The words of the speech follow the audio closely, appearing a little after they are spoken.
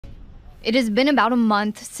It has been about a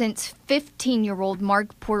month since 15-year-old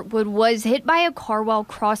Mark Portwood was hit by a car while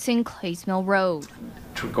crossing Clays Mill Road.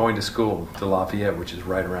 Going to school to Lafayette, which is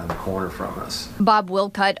right around the corner from us. Bob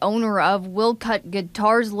Willcutt, owner of Willcutt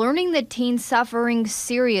Guitars, learning the teen suffering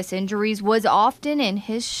serious injuries was often in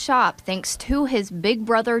his shop thanks to his big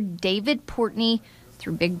brother David Portney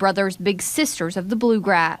through Big Brothers Big Sisters of the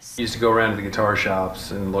Bluegrass. He used to go around to the guitar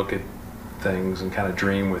shops and look at things and kind of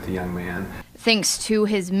dream with the young man. Thanks to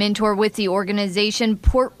his mentor with the organization,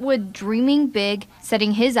 Portwood dreaming big,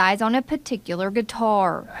 setting his eyes on a particular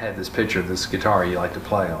guitar. I had this picture of this guitar he liked to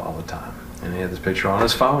play all the time, and he had this picture on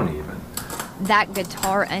his phone even. That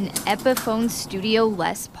guitar, an Epiphone Studio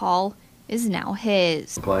Les Paul, is now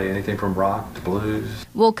his. Play anything from rock to blues.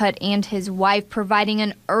 Willcutt and his wife providing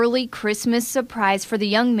an early Christmas surprise for the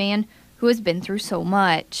young man who has been through so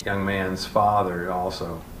much. The young man's father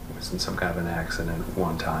also was in some kind of an accident at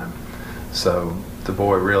one time. So the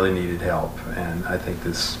boy really needed help, and I think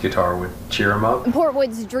this guitar would cheer him up.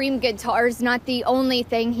 Portwood's dream guitar is not the only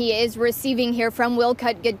thing he is receiving here from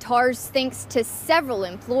Willcutt Guitars, thanks to several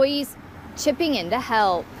employees chipping in to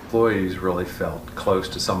help. Employees really felt close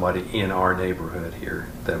to somebody in our neighborhood here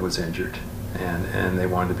that was injured, and they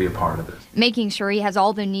wanted to be a part of it. Making sure he has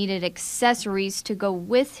all the needed accessories to go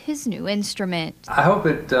with his new instrument. I hope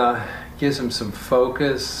it gives him some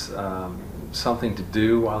focus, something to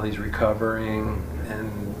do while he's recovering,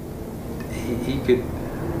 and he could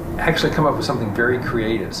actually come up with something very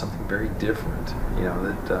creative, something very different. You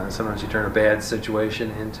know, that sometimes you turn a bad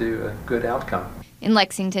situation into a good outcome. In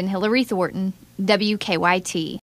Lexington, Hillary Thornton, WKYT.